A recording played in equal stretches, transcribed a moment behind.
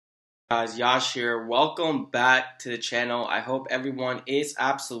Guys, Yash here. Welcome back to the channel. I hope everyone is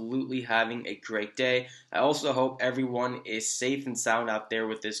absolutely having a great day. I also hope everyone is safe and sound out there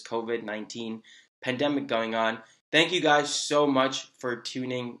with this COVID-19 pandemic going on. Thank you guys so much for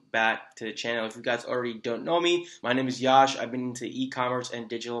tuning back to the channel. If you guys already don't know me, my name is Yash. I've been into e-commerce and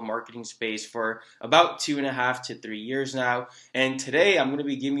digital marketing space for about 2.5 to 3 years now. And today I'm going to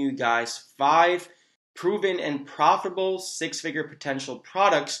be giving you guys 5 proven and profitable six-figure potential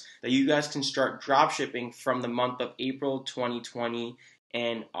products that you guys can start dropshipping from the month of April 2020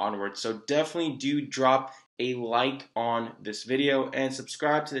 and onward. So definitely do drop a like on this video and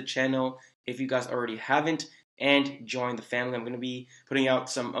subscribe to the channel if you guys already haven't, and join the family. I'm going to be putting out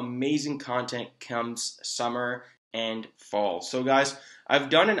some amazing content comes summer and fall. So guys, I've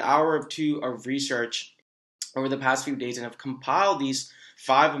done an hour or two of research over the past few days and have compiled these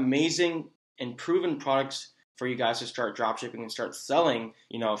 5 amazing and proven products for you guys to start dropshipping and start selling,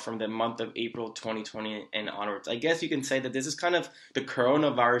 from the month of April 2020 and onwards. I guess you can say that this is kind of the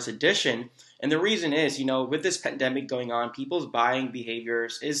coronavirus edition. And the reason is, with this pandemic going on, people's buying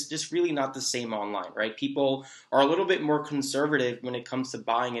behaviors is just really not the same online, right? People are a little bit more conservative when it comes to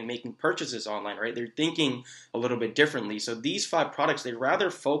buying and making purchases online, right? They're thinking a little bit differently. So these 5 products, they rather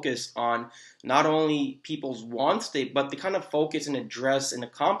focus on not only people's wants, but they kind of focus and address and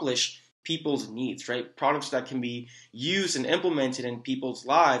accomplish people's needs, right? Products that can be used and implemented in people's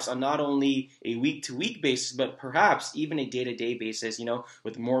lives on not only a week-to-week basis, but perhaps even a day-to-day basis,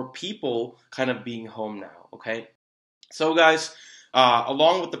 with more people kind of being home now, okay? So guys,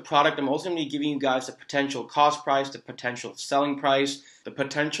 along with the product, I'm also going to be giving you guys the potential cost price, the potential selling price, the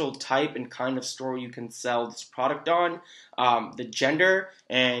potential type and kind of store you can sell this product on, the gender,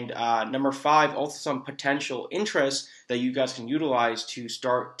 and number 5, also some potential interest that you guys can utilize to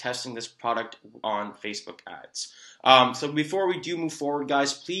start testing this product on Facebook ads. So before we do move forward,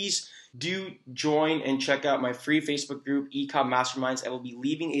 guys, please do join and check out my free Facebook group, Ecom Masterminds. I will be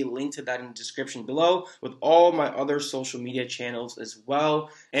leaving a link to that in the description below with all my other social media channels as well.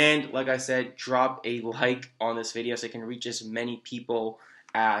 And like I said, drop a like on this video so it can reach as many people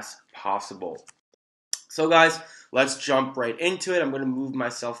as possible. So guys, let's jump right into it. I'm going to move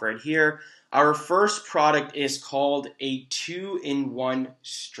myself right here. Our first product is called a 2-in-1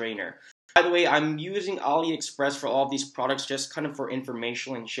 strainer. By the way, I'm using AliExpress for all of these products just kind of for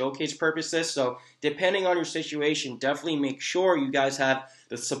informational and showcase purposes. So depending on your situation, definitely make sure you guys have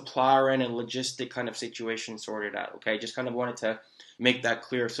the supplier and logistic kind of situation sorted out, okay? Just kind of wanted to make that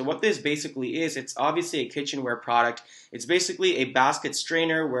clear. So what this basically is, it's obviously a kitchenware product. It's basically a basket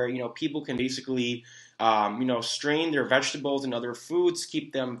strainer where, people can basically strain their vegetables and other foods,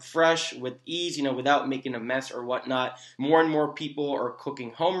 keep them fresh with ease, without making a mess or whatnot. More and more people are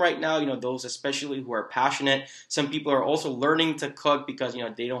cooking home right now, those especially who are passionate. Some people are also learning to cook because,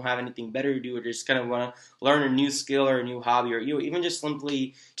 they don't have anything better to do or just kind of want to learn a new skill or a new hobby or, even just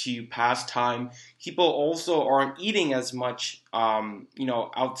simply to pass time. People also aren't eating as much,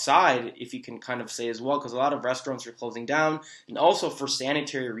 outside, if you can kind of say as well, because a lot of restaurants are closing down, and also for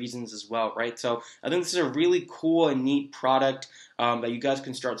sanitary reasons as well, right? So I think this is a really cool and neat product that you guys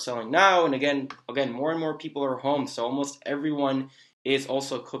can start selling now. And again, more and more people are home, so almost everyone is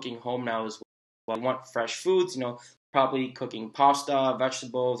also cooking home now as well. You want fresh foods, probably cooking pasta,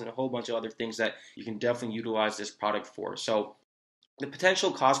 vegetables, and a whole bunch of other things that you can definitely utilize this product for. So the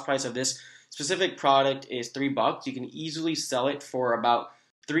potential cost price of this specific product is $3. You can easily sell it for about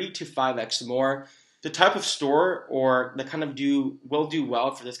 3 to 5x more. The type of store or the kind of will do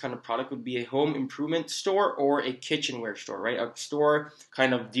well for this kind of product would be a home improvement store or a kitchenware store, right? A store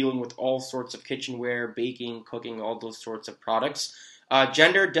kind of dealing with all sorts of kitchenware, baking, cooking, all those sorts of products.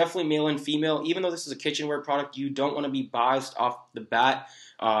 Gender, definitely male and female. Even though this is a kitchenware product, you don't want to be biased off the bat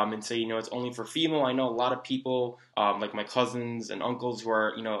and say, it's only for female. I know a lot of people, like my cousins and uncles who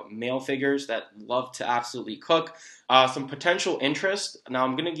are, male figures that love to absolutely cook. Some potential interest. Now,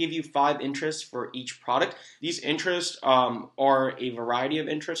 I'm going to give you 5 interests for each product. These interests are a variety of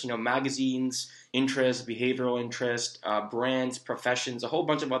interests, magazines, interest, behavioral interest, brands, professions, a whole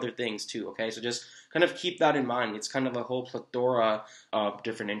bunch of other things too, okay? So just kind of keep that in mind. It's kind of a whole plethora of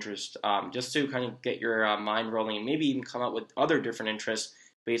different interests, just to kind of get your mind rolling and maybe even come up with other different interests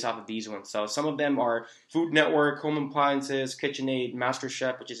based off of these ones. So some of them are Food Network, Home Appliances, KitchenAid,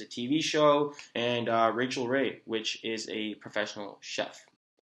 MasterChef, which is a TV show, and Rachel Ray, which is a professional chef.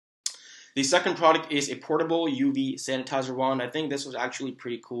 The second product is a portable UV sanitizer wand. I think this was actually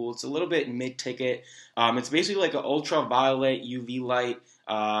pretty cool. It's a little bit mid-ticket. It's basically like an ultraviolet UV light.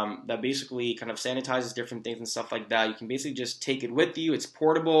 that basically kind of sanitizes different things and stuff like that. You can basically just take it with you. It's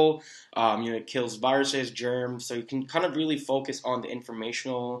portable. It kills viruses, germs. So you can kind of really focus on the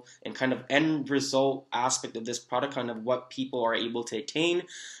informational and kind of end result aspect of this product, kind of what people are able to attain.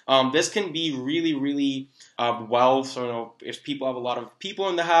 This can be really, really well. So if people have a lot of people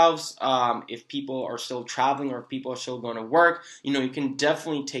in the house, if people are still traveling or if people are still going to work, you can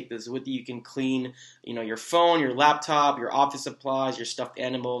definitely take this with you. You can clean, your phone, your laptop, your office supplies, your stuffed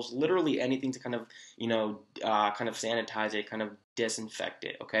animals, literally anything to kind of, kind of sanitize it, kind of disinfect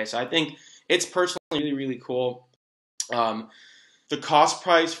it. Okay, so I think it's personally really, really cool. The cost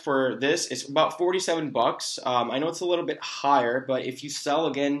price for this is about 47 bucks. I know it's a little bit higher, but if you sell,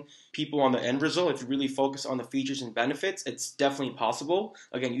 again, people on the end result, if you really focus on the features and benefits, it's definitely possible.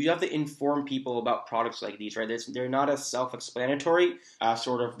 Again, you have to inform people about products like these, right? They're not as self-explanatory as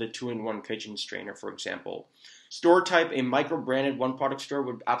sort of the 2-in-1 kitchen strainer, for example. Store type, a micro-branded one-product store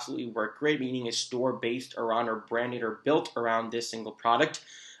would absolutely work great, meaning a store based around or branded or built around this single product.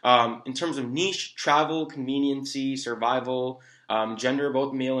 In terms of niche, travel, conveniency, survival, gender,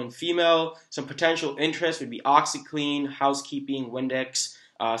 both male and female. Some potential interest would be OxyClean, housekeeping, Windex,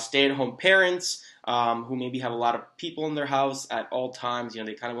 stay-at-home parents who maybe have a lot of people in their house at all times.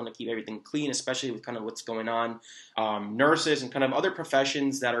 They kind of want to keep everything clean, especially with kind of what's going on. Nurses and kind of other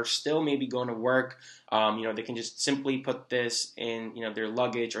professions that are still maybe going to work. They can just simply put this in, their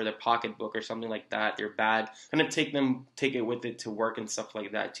luggage or their pocketbook or something like that, their bag, kind of take it with it to work and stuff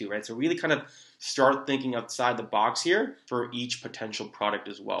like that too, right? So really kind of start thinking outside the box here for each potential product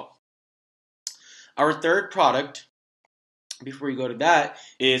as well. Our third product, before we go to that,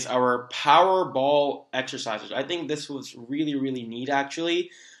 is our power ball exercisers. I think this was really, really neat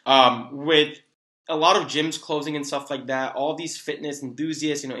actually. With a lot of gyms closing and stuff like that, all these fitness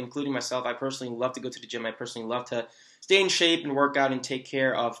enthusiasts, including myself, I personally love to go to the gym. I personally love to stay in shape and work out and take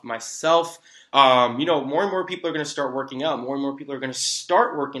care of myself. More and more people are going to start working out. More and more people are going to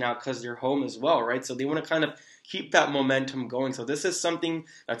start working out because they're home as well, right? So they want to kind of keep that momentum going. So this is something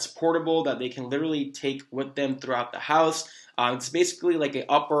that's portable that they can literally take with them throughout the house. It's basically like an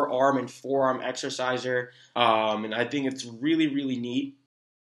upper arm and forearm exerciser, and I think it's really, really neat.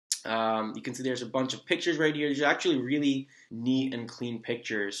 You can see there's a bunch of pictures right here. These are actually really neat and clean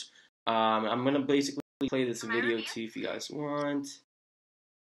pictures. I'm going to basically play this video too if you guys want.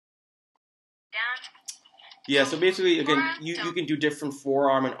 Yeah, so basically, again, you can do different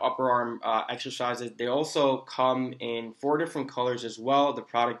forearm and upper arm exercises. They also come in 4 different colors as well, the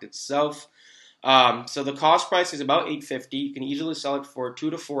product itself. So the cost price is about $8.50. You can easily sell it for 2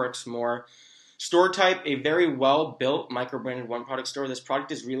 to 4x more. Store type, a very well-built micro-branded one-product store. This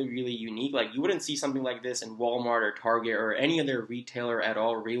product is really, really unique. Like, you wouldn't see something like this in Walmart or Target or any other retailer at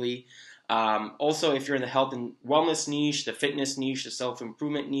all, really. Also, if you're in the health and wellness niche, the fitness niche, the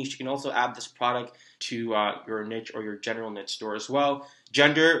self-improvement niche, you can also add this product to your niche or your general niche store as well.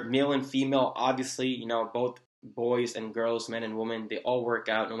 Gender, male and female, obviously, both boys and girls, men and women, they all work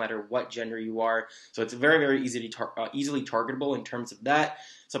out no matter what gender you are. So it's very, very easily targetable in terms of that.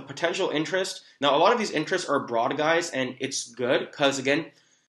 So potential interest. Now, a lot of these interests are broad, guys, and it's good because, again,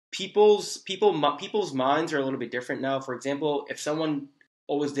 people's minds are a little bit different now. For example, if someone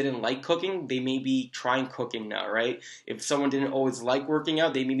always didn't like cooking, they may be trying cooking now, right? If someone didn't always like working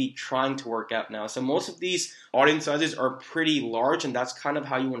out, they may be trying to work out now. So most of these audience sizes are pretty large, and that's kind of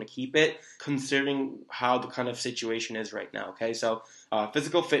how you want to keep it, considering how the kind of situation is right now, okay? So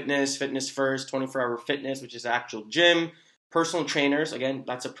physical fitness, fitness first, 24-hour fitness, which is actual gym, personal trainers, again,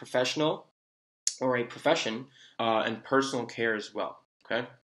 that's a professional or a profession, and personal care as well, okay?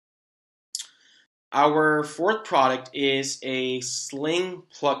 Our fourth product is a sling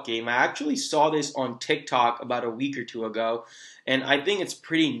pluck game. I actually saw this on TikTok about a week or two ago, and I think it's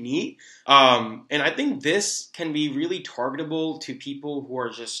pretty neat. And I think this can be really targetable to people who are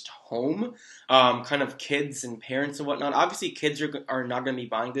just home, kind of kids and parents and whatnot. Obviously, kids are not going to be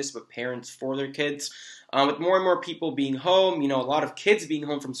buying this, but parents for their kids. With more and more people being home, a lot of kids being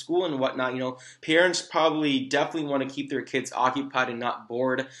home from school and whatnot, parents probably definitely want to keep their kids occupied and not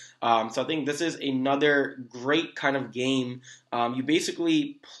bored. So I think this is another great kind of game. You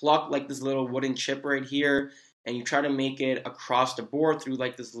basically pluck like this little wooden chip right here, and you try to make it across the board through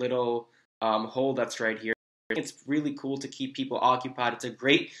like this little hole that's right here. It's really cool to keep people occupied. It's a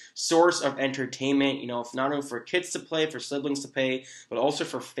great source of entertainment, not only for kids to play, for siblings to play, but also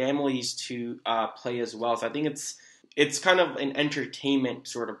for families to play as well. So I think it's kind of an entertainment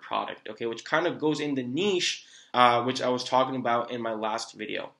sort of product, okay, which kind of goes in the niche, which I was talking about in my last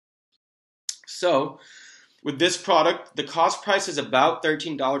video. So with this product, the cost price is about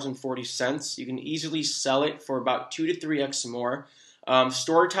 $13.40. You can easily sell it for about 2 to 3x more.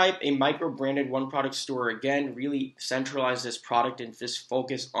 Store type, a micro-branded one-product store. Again, really centralize this product and just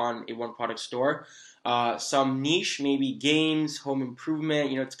focus on a one-product store. Some niche, maybe games, home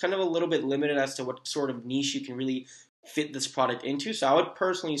improvement. It's kind of a little bit limited as to what sort of niche you can really fit this product into. So I would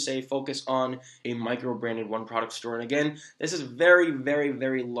personally say focus on a micro-branded one-product store. And again, this is very, very,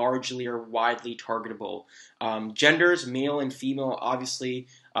 very largely or widely targetable. Genders, male and female, obviously.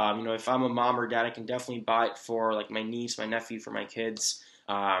 If I'm a mom or dad, I can definitely buy it for like my niece, my nephew, for my kids.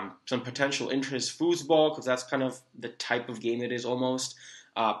 Some potential interest, foosball, because that's kind of the type of game it is almost.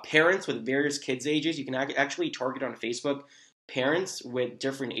 Parents with various kids ages, you can actually target on Facebook parents with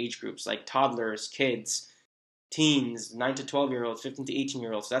different age groups, like toddlers, kids, teens, 9 to 12-year-olds, 15 to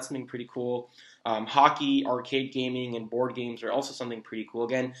 18-year-olds. So that's something pretty cool. Hockey, arcade gaming, and board games are also something pretty cool.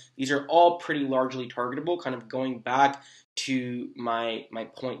 Again, these are all pretty largely targetable, kind of going back to my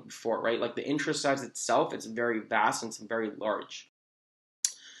point before, right? Like the interest size itself, it's very vast and it's very large.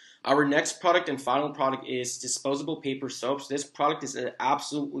 Our next product and final product is disposable paper soaps. This product is an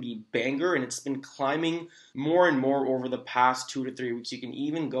absolutely banger, and it's been climbing more and more over the past 2 to 3 weeks. You can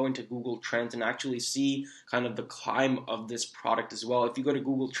even go into Google Trends and actually see kind of the climb of this product as well. If you go to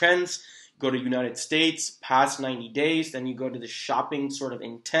Google Trends, go to United States, past 90 days, then you go to the shopping sort of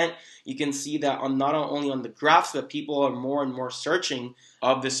intent, you can see that on not only on the graphs, but people are more and more searching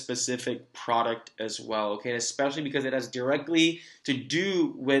of this specific product as well, okay? Especially because it has directly to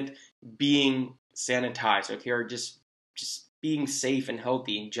do with being sanitized, okay, or just being safe and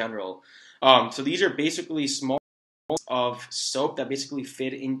healthy in general. So these are basically small of soap that basically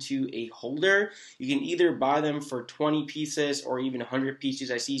fit into a holder. You can either buy them for 20 pieces or even 100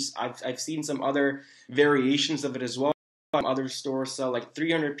 pieces. I've seen some other variations of it as well. Other stores sell like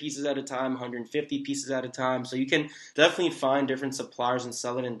 300 pieces at a time, 150 pieces at a time. So you can definitely find different suppliers and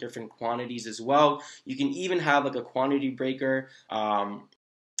sell it in different quantities as well. You can even have like a quantity breaker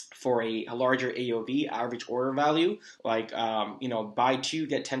for a larger AOV, average order value, like, buy 2,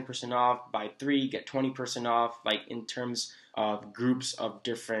 get 10% off, buy 3, get 20% off, like in terms of groups of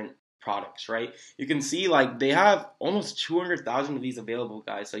different products, right? You can see like they have almost 200,000 of these available,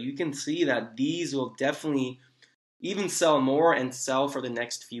 guys. So you can see that these will definitely even sell more and sell for the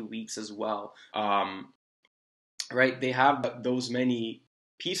next few weeks as well. Right? They have those many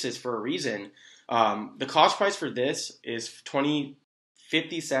pieces for a reason. The cost price for this is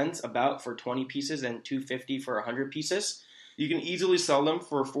 50 cents about for 20 pieces and $2.50 for 100 pieces. You can easily sell them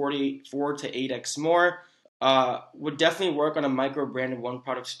for 4 to 8x more. Would definitely work on a micro-branded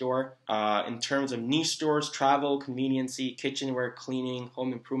one-product store. In terms of niche stores, travel, conveniency, kitchenware, cleaning,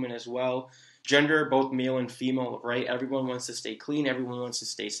 home improvement as well. Gender, both male and female, right? Everyone wants to stay clean. Everyone wants to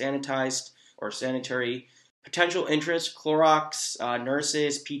stay sanitized or sanitary. Potential interest, Clorox,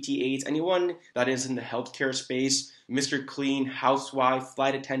 nurses, PTAs, anyone that is in the healthcare space, Mr. Clean, housewife,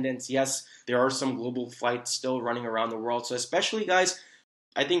 flight attendants. Yes, there are some global flights still running around the world. So especially, guys,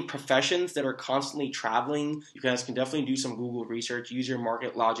 I think professions that are constantly traveling, you guys can definitely do some Google research, use your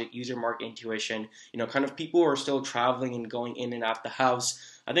market logic, use your market intuition, kind of people who are still traveling and going in and out the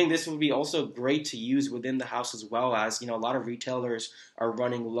house. I think this would be also great to use within the house as well as, a lot of retailers are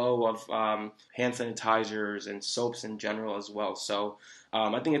running low of hand sanitizers and soaps in general as well. So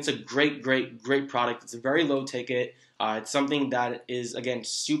I think it's a great, great, great product. It's a very low ticket. It's something that is, again,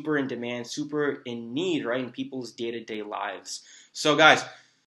 super in demand, super in need, right, in people's day-to-day lives. So guys,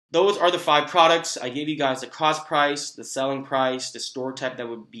 those are the 5 products. I gave you guys the cost price, the selling price, the store type that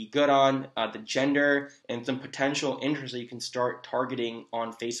would be good on, the gender, and some potential interest that you can start targeting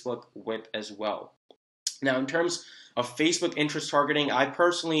on Facebook with as well. Now, in terms of Facebook interest targeting, I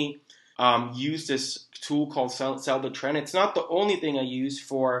personally use this tool called Sell the Trend. It's not the only thing I use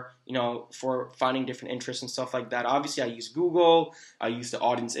for finding different interests and stuff like that. Obviously, I use Google. I use the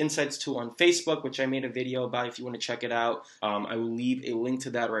Audience Insights tool on Facebook, which I made a video about if you want to check it out. I will leave a link to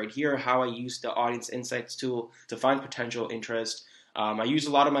that right here, how I use the Audience Insights tool to find potential interest. I use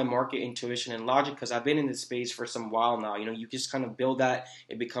a lot of my market intuition and logic because I've been in this space for some while now. You just kind of build that.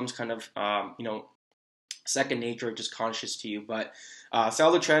 It becomes kind of, second nature, just conscious to you. But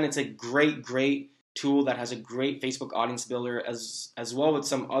Sell the Trend, it's a great, great tool that has a great Facebook audience builder as well with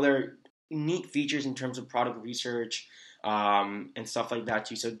some other neat features in terms of product research and stuff like that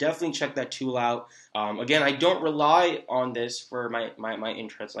too. So definitely check that tool out. Again, I don't rely on this for my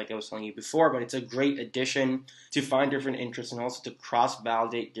interests like I was telling you before, but it's a great addition to find different interests and also to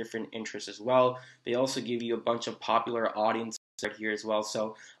cross-validate different interests as well. They also give you a bunch of popular audience right here as well.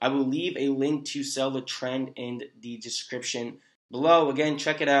 So I will leave a link to Sell the Trend in the description below. Again,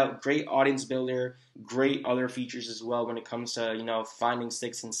 check it out. Great audience builder, great other features as well when it comes to finding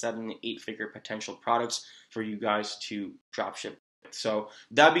 6 and 7 and 8 figure potential products for you guys to dropship. So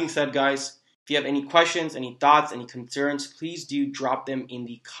that being said, guys, if you have any questions, any thoughts, any concerns, please do drop them in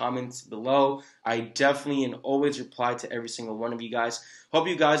the comments below. I definitely and always reply to every single one of you guys. Hope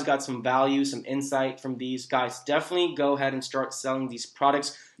you guys got some value, some insight from these. Guys, definitely go ahead and start selling these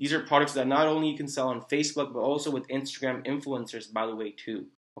products. These are products that not only you can sell on Facebook, but also with Instagram influencers, by the way, too.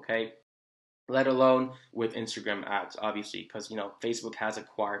 Okay? Let alone with Instagram ads, obviously, because Facebook has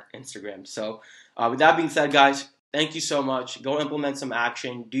acquired Instagram. So with that being said, guys, thank you so much. Go implement some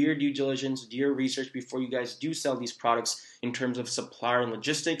action, do your due diligence, do your research before you guys do sell these products in terms of supplier and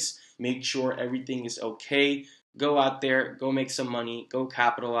logistics. Make sure everything is okay. Go out there, go make some money, go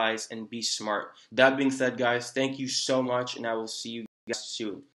capitalize, and be smart. That being said, guys, thank you so much, and I will see you guys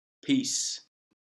soon. Peace.